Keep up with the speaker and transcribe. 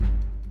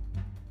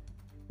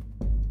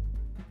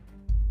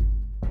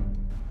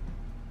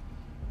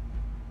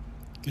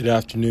Good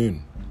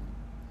afternoon.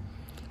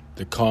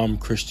 The calm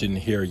Christian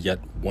here yet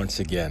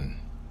once again,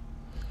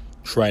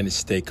 trying to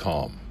stay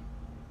calm.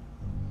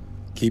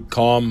 Keep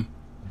calm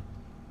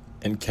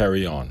and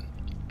carry on.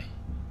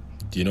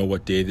 Do you know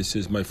what day this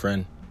is, my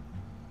friend?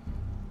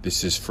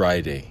 This is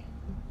Friday.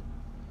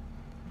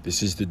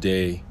 This is the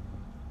day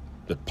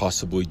that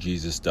possibly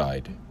Jesus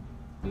died.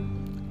 It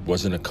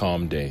wasn't a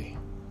calm day.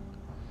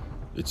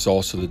 It's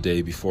also the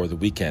day before the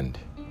weekend.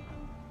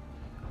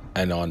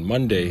 And on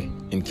Monday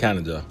in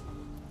Canada,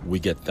 we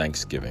get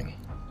Thanksgiving.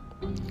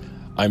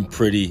 I'm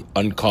pretty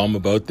uncalm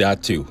about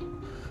that too.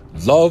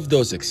 Love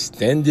those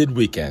extended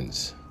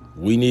weekends.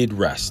 We need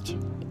rest.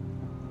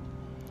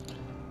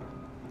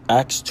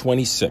 Acts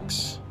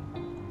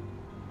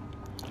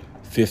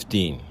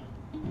 26:15.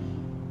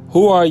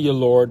 Who are you,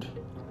 Lord?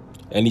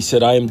 And he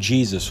said, I am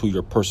Jesus who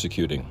you're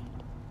persecuting.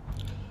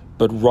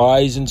 But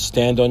rise and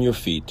stand on your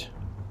feet,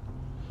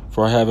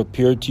 for I have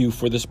appeared to you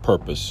for this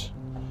purpose,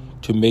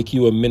 to make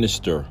you a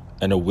minister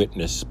and a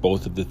witness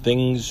both of the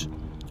things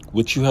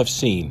which you have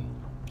seen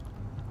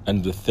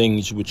and the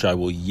things which I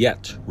will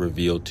yet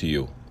reveal to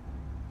you.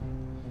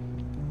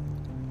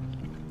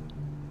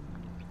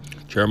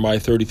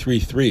 Jeremiah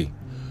 33:3.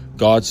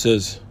 God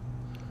says,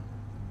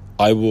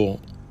 I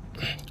will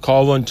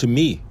call unto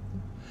me,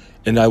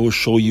 and I will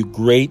show you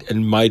great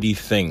and mighty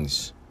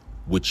things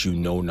which you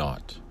know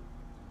not.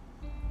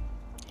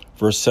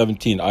 Verse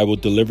 17, I will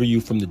deliver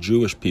you from the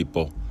Jewish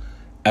people,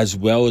 as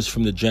well as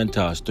from the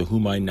Gentiles to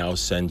whom I now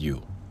send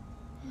you,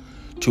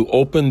 to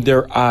open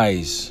their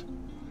eyes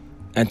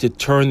and to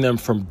turn them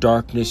from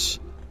darkness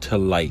to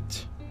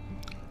light,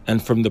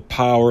 and from the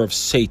power of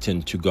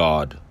Satan to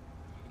God,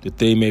 that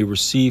they may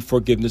receive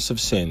forgiveness of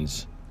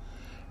sins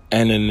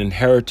and an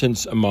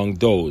inheritance among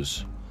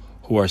those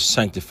who are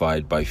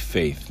sanctified by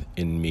faith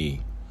in me.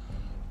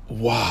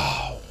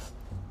 Wow.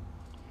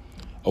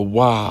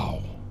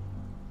 Wow.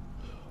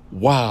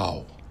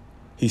 Wow.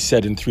 He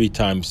said in 3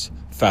 times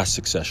fast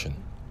succession.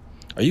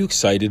 Are you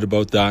excited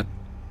about that?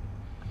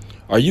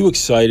 Are you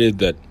excited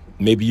that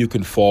maybe you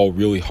can fall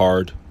really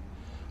hard?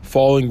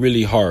 Falling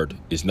really hard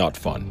is not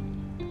fun.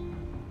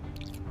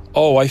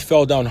 Oh, I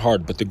fell down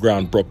hard, but the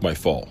ground broke my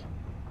fall.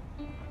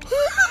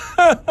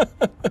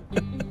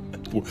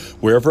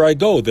 Wherever I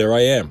go, there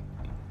I am.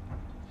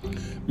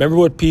 Remember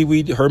what Pee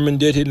Wee Herman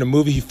did in the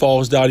movie? He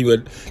falls down,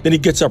 then he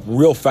gets up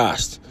real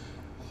fast,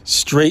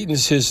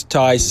 straightens his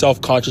tie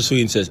self-consciously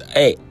and says,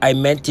 hey, I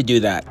meant to do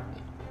that.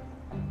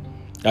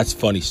 That's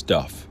funny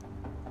stuff.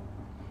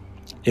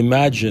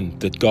 Imagine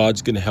that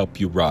God's going to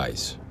help you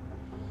rise.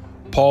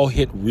 Paul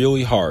hit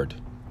really hard,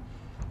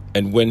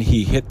 and when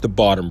he hit the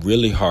bottom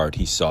really hard,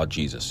 he saw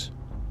Jesus.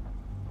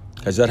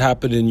 Has that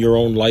happened in your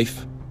own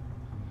life?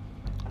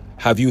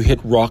 Have you hit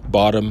rock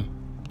bottom?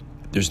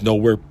 There's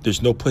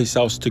no place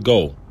else to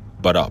go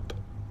but up.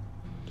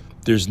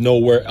 There's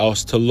nowhere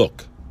else to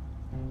look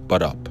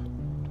but up.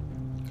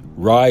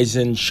 Rise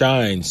and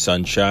shine,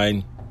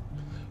 sunshine.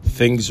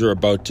 Things are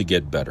about to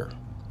get better.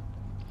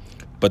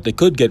 But they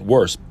could get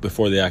worse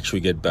before they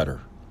actually get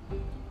better.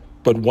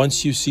 But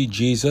once you see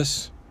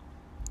Jesus,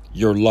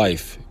 your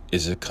life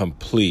is a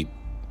complete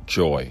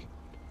joy.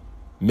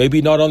 Maybe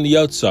not on the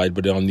outside,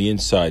 but on the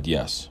inside,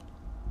 yes.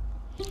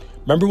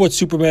 Remember what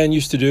Superman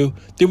used to do?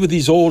 There were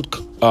these old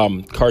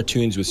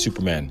cartoons with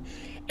Superman.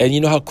 And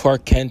you know how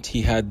Clark Kent,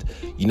 he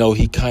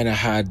kind of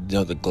had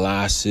the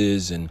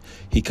glasses, and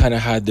he kind of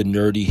had the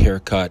nerdy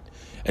haircut.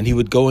 And he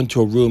would go into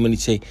a room and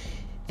he'd say,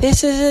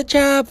 this is a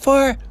job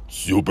for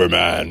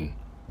Superman.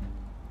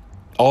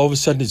 All of a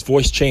sudden, his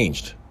voice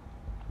changed.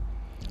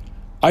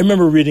 I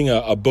remember reading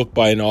a book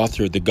by an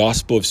author, The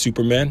Gospel of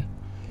Superman,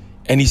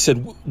 and he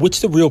said,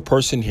 what's the real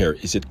person here?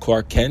 Is it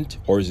Clark Kent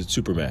or is it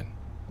Superman?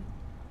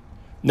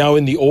 Now,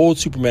 in the old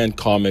Superman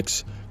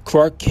comics,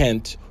 Clark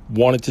Kent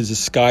wanted to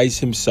disguise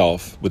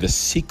himself with a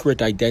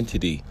secret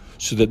identity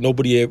so that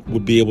nobody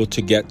would be able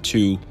to get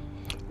to...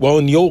 Well,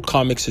 in the old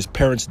comics, his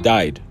parents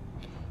died.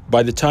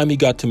 By the time he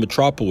got to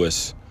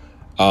Metropolis,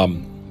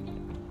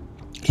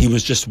 he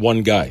was just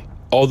one guy.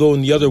 Although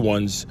in the other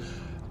ones,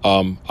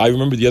 I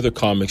remember the other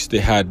comics, they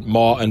had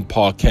Ma and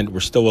Pa Kent were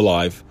still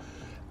alive.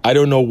 I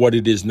don't know what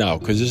it is now,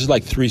 because there's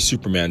like 3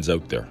 Supermans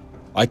out there.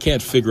 I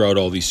can't figure out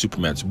all these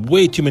Supermans.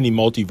 Way too many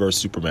multiverse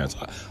Supermans.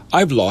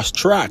 I've lost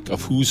track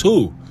of who's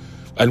who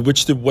and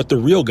what the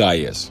real guy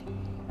is.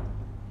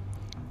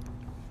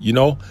 You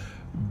know?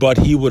 But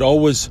he would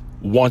always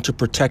want to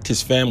protect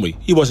his family.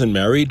 He wasn't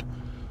married.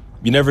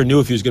 You never knew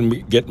if he was going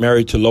to get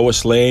married to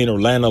Lois Lane or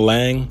Lana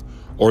Lang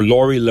or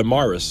Lori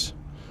Lemaris.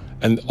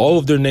 And all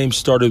of their names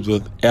started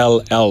with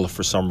LL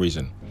for some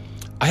reason.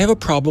 I have a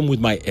problem with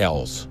my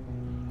L's.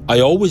 I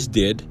always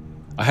did.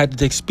 I had to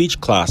take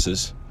speech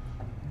classes.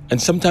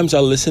 And sometimes I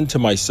listen to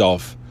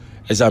myself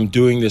as I'm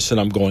doing this and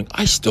I'm going,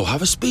 I still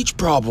have a speech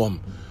problem.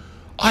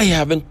 I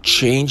haven't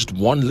changed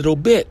one little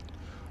bit.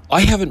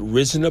 I haven't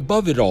risen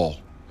above it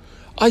all.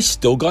 I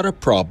still got a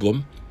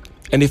problem.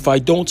 And if I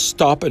don't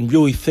stop and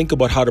really think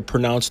about how to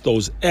pronounce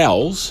those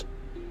L's,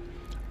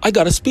 I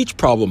got a speech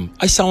problem.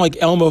 I sound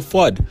like Elmer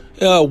Fudd.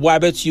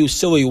 Wabbits, you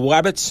silly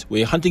wabbits.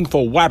 We're hunting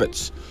for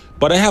wabbits.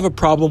 But I have a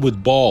problem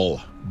with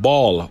ball.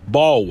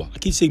 I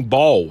keep saying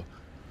ball.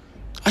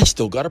 I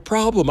still got a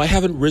problem. I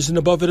haven't risen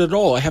above it at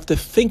all. I have to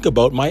think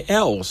about my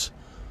L's.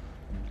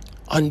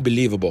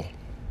 Unbelievable.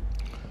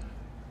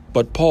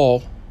 But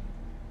Paul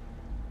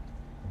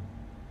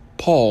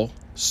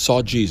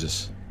saw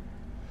Jesus.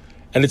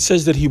 And it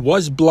says that he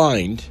was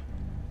blind.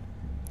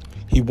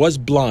 He was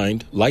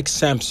blind like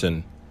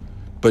Samson,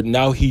 but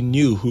now he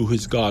knew who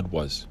his God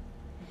was.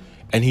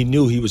 And he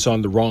knew he was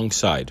on the wrong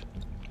side.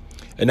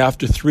 And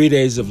after 3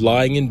 days of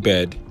lying in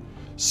bed,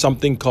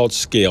 something called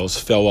scales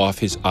fell off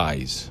his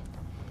eyes.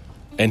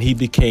 And he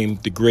became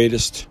the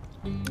greatest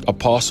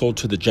apostle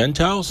to the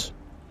Gentiles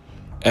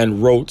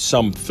and wrote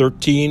some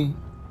 13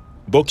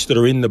 books that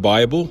are in the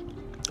Bible.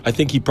 I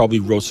think he probably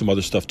wrote some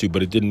other stuff too,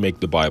 but it didn't make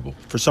the Bible.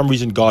 For some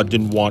reason, God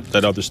didn't want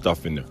that other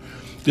stuff in there.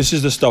 This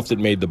is the stuff that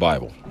made the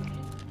Bible.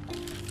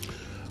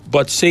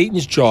 But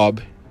Satan's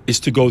job is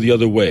to go the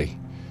other way.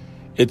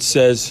 It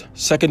says,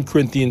 2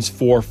 Corinthians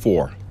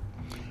 4:4.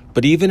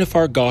 But even if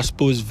our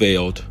gospel is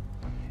veiled,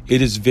 it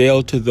is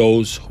veiled to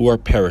those who are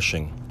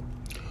perishing,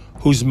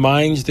 whose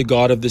minds the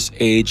God of this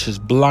age has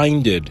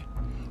blinded,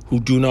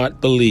 who do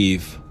not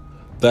believe,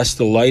 lest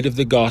the light of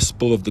the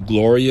gospel of the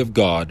glory of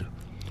God,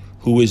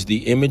 who is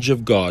the image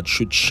of God,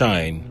 should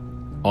shine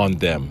on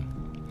them.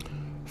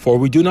 For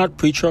we do not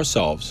preach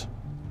ourselves.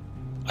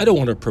 I don't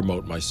want to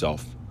promote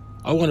myself.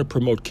 I want to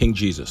promote King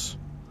Jesus.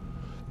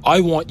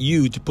 I want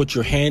you to put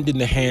your hand in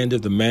the hand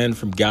of the man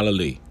from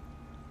Galilee.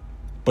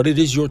 But it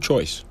is your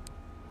choice.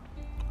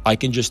 I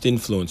can just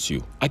influence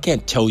you. I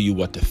can't tell you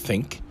what to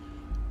think.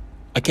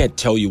 I can't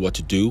tell you what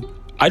to do.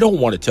 I don't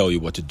want to tell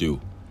you what to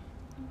do.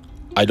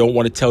 I don't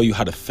want to tell you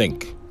how to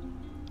think.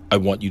 I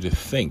want you to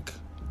think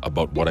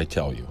about what I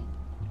tell you.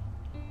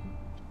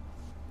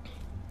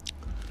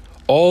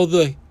 All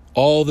the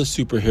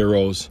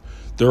superheroes,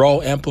 they're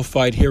all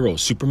amplified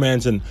heroes.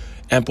 Superman's an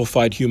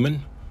amplified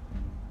human.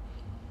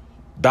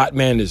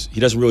 Batman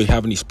he doesn't really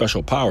have any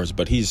special powers,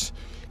 but he's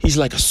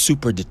like a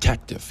super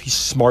detective. He's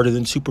smarter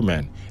than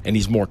Superman, and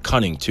he's more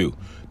cunning too.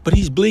 But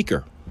he's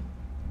bleaker.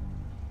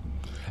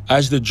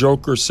 As the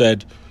Joker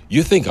said,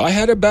 you think I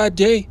had a bad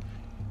day?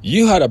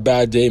 You had a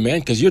bad day, man,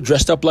 because you're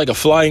dressed up like a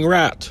flying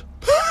rat.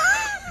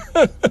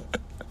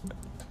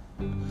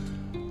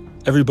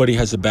 Everybody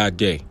has a bad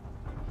day.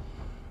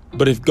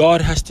 But if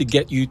God has to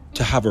get you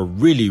to have a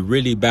really,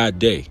 really bad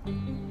day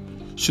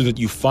so that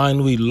you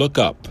finally look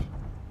up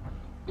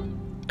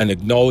and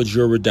acknowledge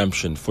your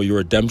redemption, for your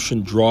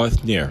redemption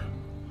draweth near,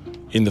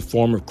 in the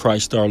form of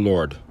Christ our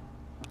Lord,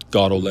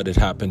 God will let it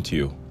happen to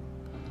you.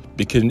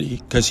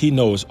 Because he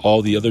knows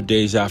all the other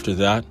days after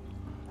that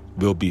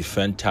will be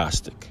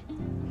fantastic.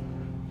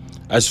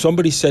 As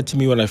somebody said to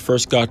me when I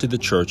first got to the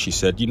church, he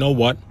said, you know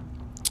what?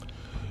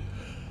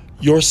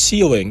 Your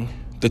ceiling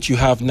that you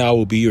have now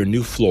will be your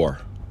new floor.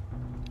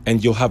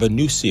 And you'll have a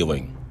new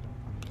ceiling.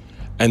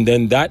 And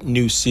then that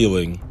new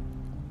ceiling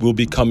will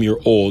become your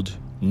old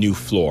new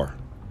floor.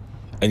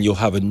 And you'll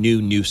have a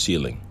new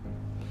ceiling.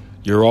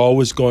 You're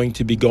always going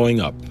to be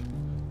going up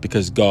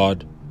because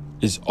God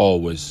is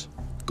always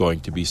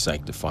going to be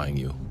sanctifying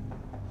you.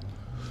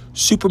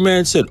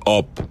 Superman said,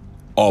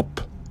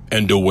 up,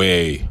 and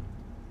away.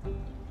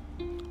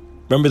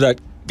 Remember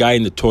that guy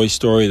in the Toy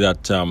Story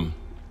that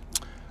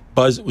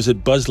Buzz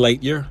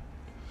Lightyear?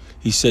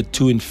 He said,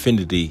 to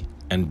infinity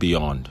and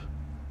beyond.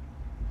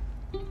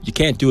 You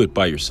can't do it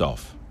by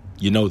yourself.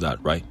 You know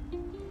that, right?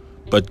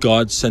 But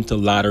God sent a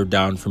ladder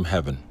down from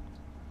heaven.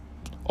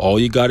 All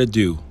you got to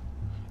do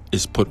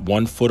is put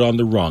one foot on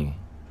the rung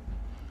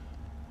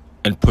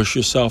and push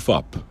yourself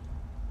up,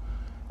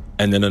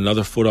 and then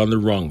another foot on the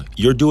rung.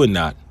 You're doing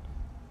that.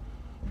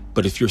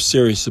 But if you're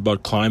serious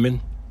about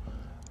climbing,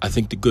 I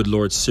think the good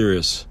Lord's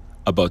serious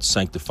about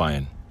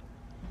sanctifying.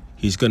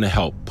 He's going to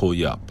help pull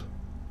you up.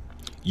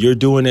 You're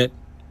doing it,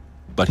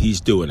 but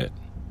he's doing it.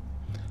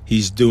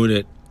 He's doing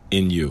it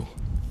in you.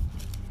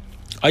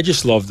 I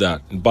just love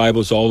that. The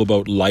Bible's all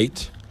about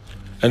light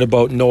and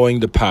about knowing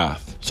the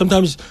path.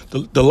 Sometimes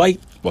the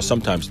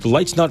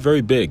light's not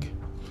very big.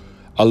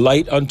 A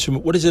light unto,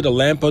 what is it? A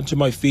lamp unto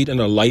my feet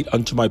and a light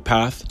unto my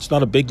path. It's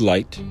not a big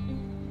light,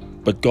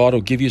 but God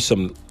will give you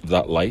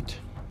that light.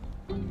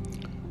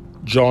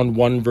 John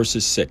 1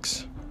 verses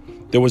 6.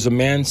 There was a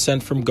man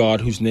sent from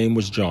God whose name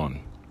was John.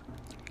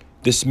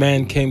 This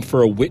man came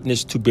for a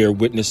witness to bear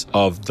witness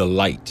of the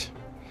light,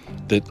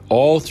 that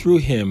all through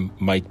him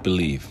might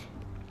believe.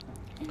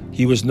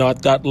 He was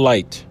not that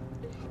light,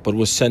 but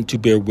was sent to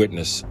bear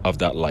witness of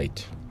that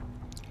light.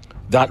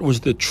 That was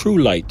the true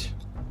light,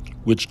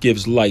 which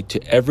gives light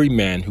to every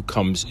man who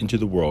comes into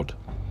the world.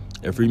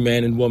 Every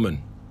man and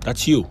woman.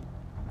 That's you.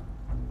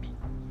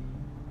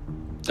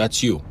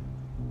 That's you.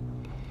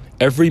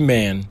 Every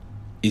man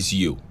is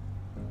you.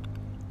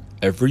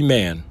 Every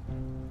man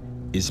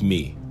is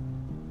me.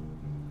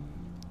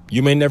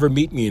 You may never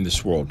meet me in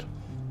this world.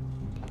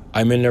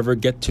 I may never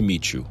get to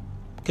meet you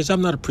because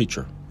I'm not a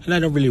preacher and I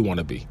don't really want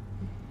to be.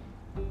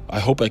 I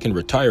hope I can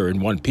retire in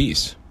one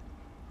piece.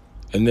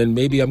 And then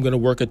maybe I'm going to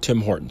work at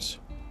Tim Hortons.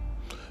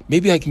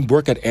 Maybe I can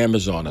work at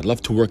Amazon. I'd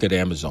love to work at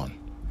Amazon.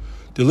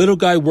 The little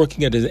guy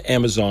working at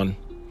Amazon,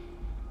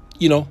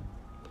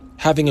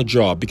 having a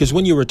job. Because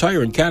when you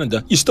retire in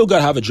Canada, you still got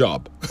to have a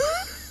job.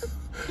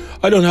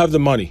 I don't have the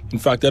money. In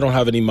fact, I don't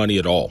have any money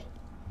at all.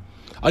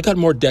 I got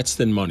more debts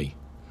than money.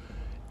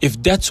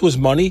 If debts was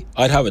money,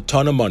 I'd have a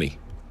ton of money.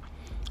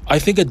 I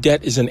think a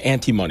debt is an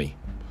anti-money.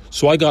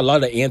 So I got a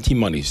lot of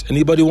anti-monies.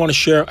 Anybody want to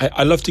share?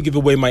 I love to give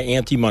away my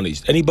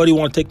anti-monies. Anybody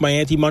want to take my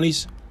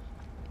anti-monies?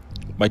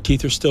 My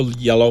teeth are still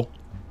yellow.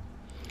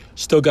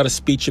 Still got a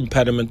speech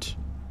impediment.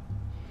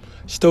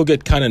 Still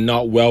get kind of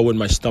not well when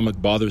my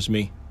stomach bothers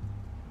me.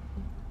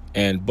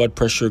 And blood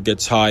pressure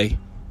gets high.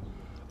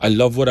 I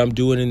love what I'm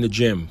doing in the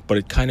gym, but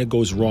it kind of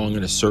goes wrong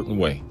in a certain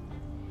way.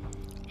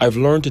 I've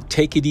learned to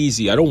take it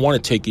easy. I don't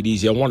want to take it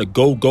easy. I want to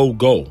go, go,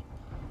 go.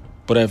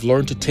 But I've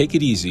learned to take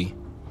it easy,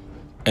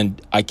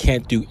 and I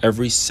can't do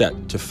every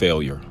set to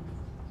failure.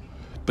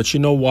 But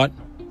you know what?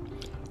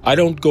 I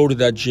don't go to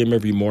that gym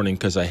every morning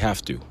because I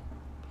have to.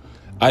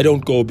 I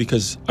don't go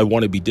because I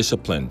want to be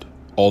disciplined,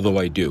 although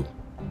I do.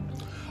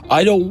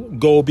 I don't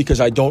go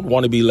because I don't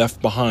want to be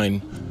left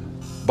behind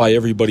by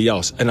everybody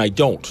else, and I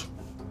don't.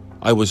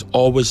 I was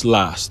always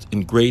last.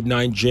 In grade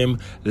 9 gym,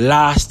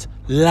 last.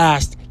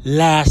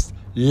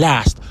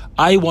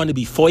 I want to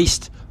be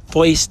foist,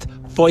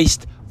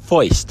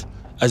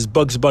 as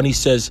Bugs Bunny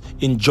says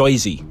in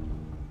Joyzy.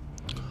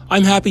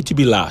 I'm happy to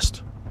be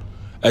last,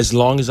 as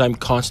long as I'm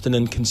constant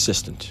and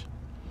consistent.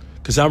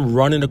 Because I'm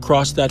running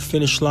across that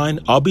finish line,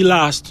 I'll be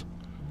last.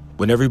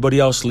 When everybody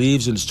else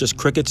leaves and it's just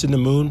crickets in the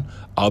moon,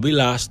 I'll be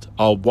last.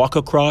 I'll walk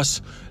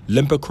across,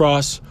 limp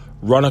across,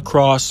 run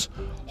across,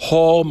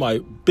 haul my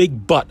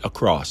big butt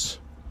across,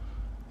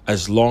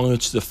 as long as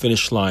it's the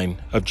finish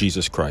line of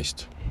Jesus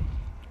Christ.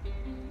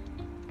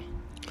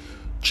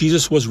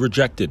 Jesus was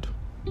rejected.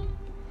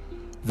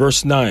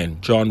 Verse 9,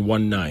 John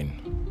 1:9.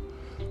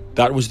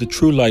 That was the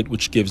true light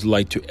which gives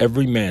light to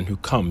every man who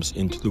comes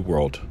into the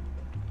world.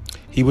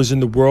 He was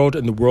in the world,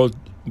 and the world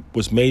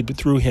was made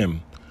through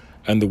him,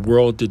 and the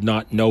world did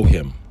not know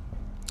him.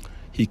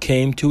 He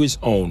came to his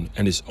own,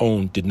 and his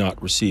own did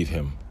not receive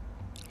him.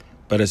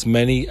 But as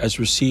many as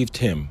received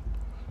him,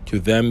 to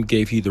them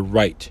gave he the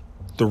right.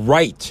 The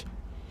right.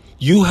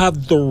 You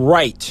have the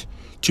right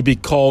to be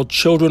called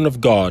children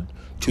of God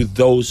to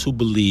those who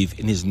believe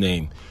in his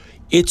name.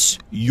 It's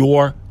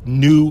your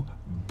new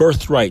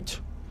birthright.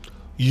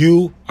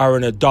 You are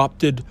an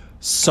adopted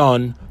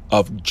son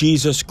of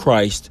Jesus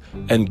Christ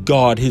and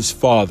God his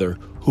Father,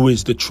 who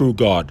is the true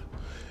God.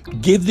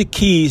 Give the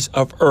keys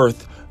of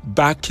earth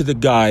back to the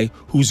guy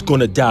who's going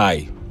to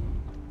die.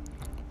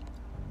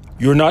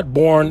 You're not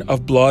born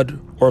of blood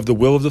or of the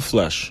will of the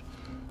flesh,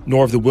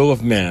 nor of the will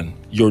of man.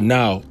 You're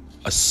now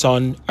a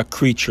son, a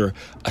creature,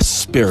 a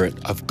spirit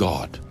of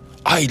God.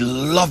 I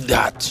love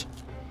that.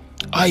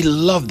 I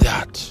love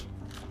that.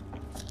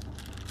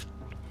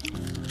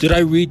 Did I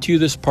read to you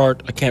this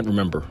part? I can't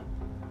remember.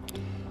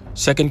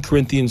 2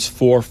 Corinthians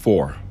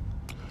 4:4.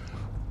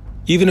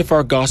 Even if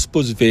our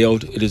gospel is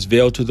veiled, it is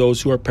veiled to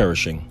those who are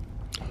perishing,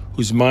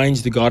 whose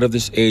minds the God of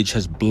this age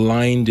has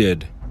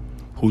blinded,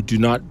 who do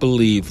not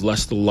believe,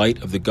 lest the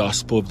light of the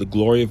gospel of the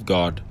glory of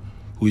God,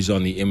 who is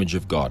on the image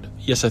of God.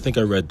 Yes, I think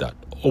I read that.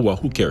 Oh, well,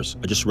 who cares?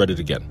 I just read it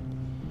again.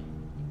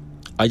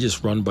 I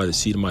just run by the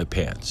seat of my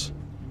pants.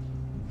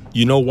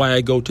 You know why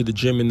I go to the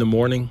gym in the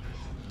morning?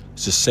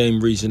 It's the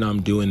same reason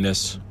I'm doing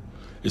this.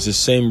 It's the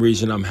same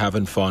reason I'm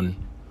having fun.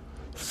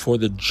 For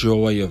the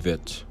joy of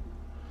it.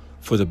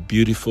 For the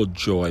beautiful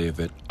joy of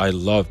it. I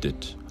loved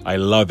it. I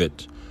love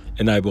it.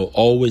 And I will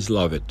always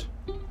love it.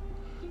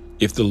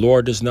 If the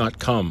Lord does not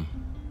come,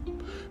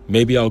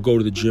 maybe I'll go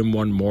to the gym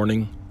one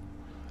morning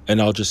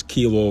and I'll just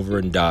keel over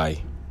and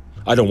die.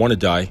 I don't want to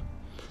die.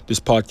 This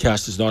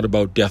podcast is not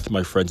about death,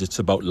 my friends. It's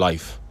about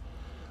life.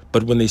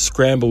 But when they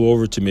scramble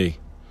over to me,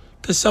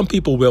 because some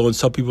people will and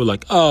some people are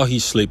like, oh,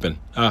 he's sleeping.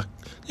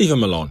 Leave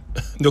him alone.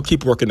 They'll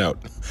keep working out.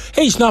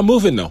 Hey, he's not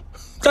moving though.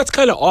 That's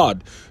kind of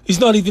odd. He's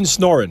not even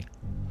snoring.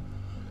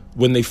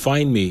 When they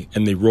find me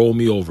and they roll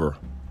me over,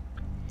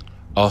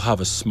 I'll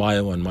have a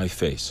smile on my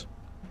face.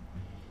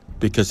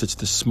 Because it's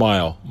the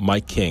smile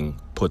my King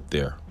put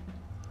there,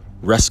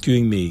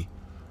 rescuing me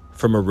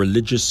from a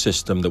religious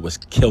system that was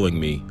killing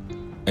me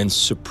and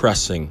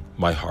suppressing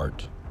my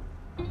heart.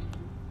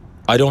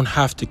 I don't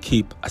have to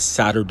keep a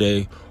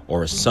Saturday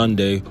or a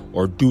Sunday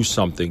or do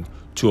something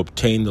to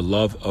obtain the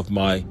love of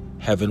my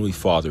Heavenly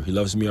Father. He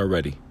loves me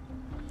already.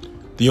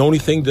 The only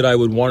thing that I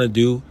would want to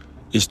do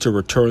is to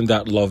return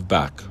that love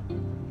back.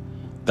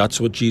 That's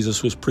what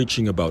Jesus was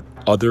preaching about,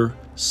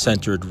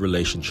 other-centered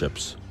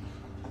relationships.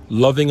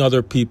 Loving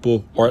other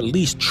people, or at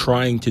least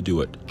trying to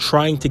do it,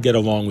 trying to get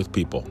along with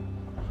people.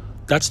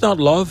 That's not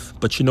love,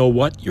 but you know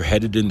what? You're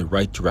headed in the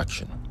right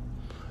direction.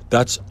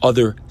 That's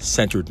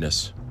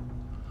other-centeredness.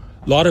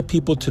 A lot of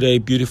people today,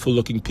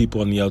 beautiful-looking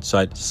people on the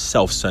outside,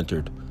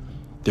 self-centered.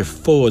 They're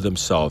full of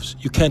themselves.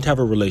 You can't have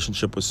a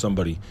relationship with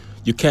somebody.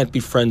 You can't be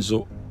friends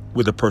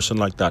with a person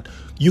like that.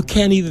 You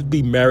can't even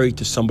be married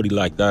to somebody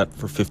like that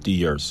for 50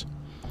 years.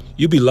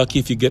 You'd be lucky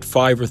if you get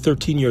 5 or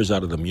 13 years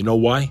out of them. You know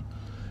why?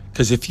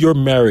 Because if you're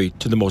married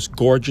to the most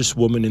gorgeous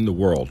woman in the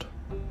world,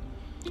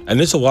 And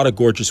there's a lot of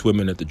gorgeous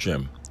women at the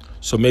gym.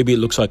 So maybe it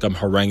looks like I'm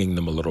haranguing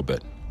them a little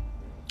bit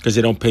because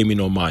they don't pay me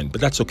no mind.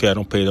 But that's okay. I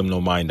don't pay them no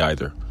mind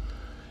either.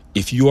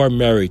 If you are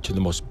married to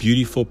the most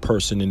beautiful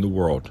person in the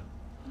world,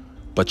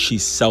 but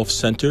she's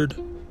self-centered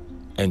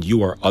and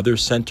you are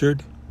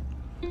other-centered,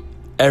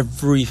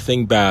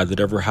 everything bad that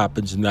ever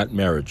happens in that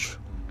marriage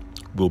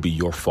will be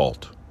your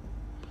fault.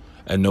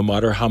 And no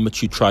matter how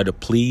much you try to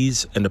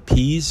please and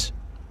appease,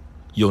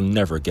 you'll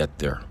never get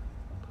there.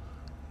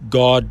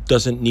 God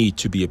doesn't need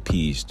to be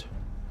appeased.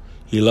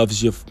 He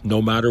loves you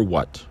no matter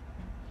what.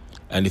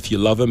 And if you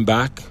love him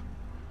back,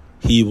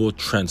 he will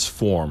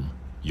transform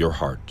your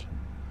heart.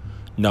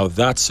 Now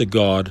that's a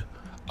God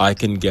I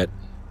can get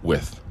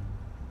with.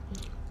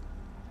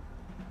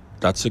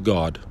 That's a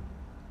God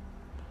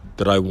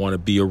that I want to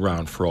be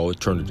around for all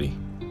eternity.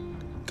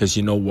 Because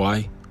you know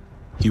why?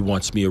 He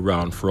wants me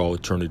around for all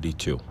eternity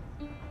too.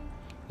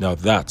 Now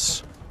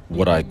that's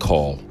what I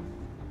call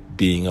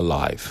being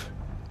alive.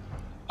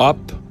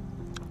 Up,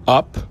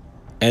 up,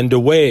 and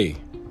away.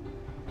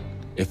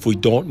 If we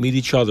don't meet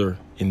each other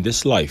in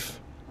this life,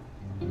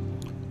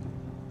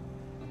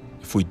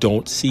 if we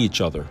don't see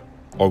each other,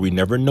 or we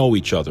never know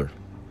each other,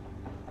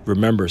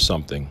 remember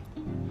something.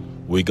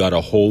 We got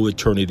a whole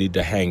eternity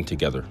to hang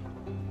together.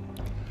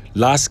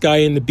 Last guy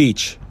in the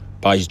beach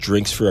buys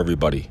drinks for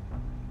everybody.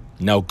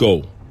 Now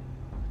go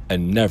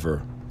and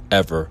never,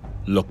 ever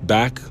look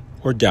back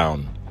or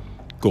down.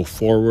 Go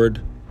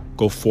forward,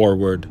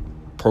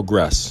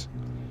 progress.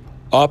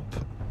 Up,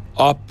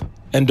 up,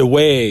 and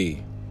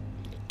away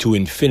to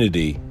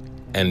infinity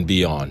and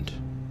beyond.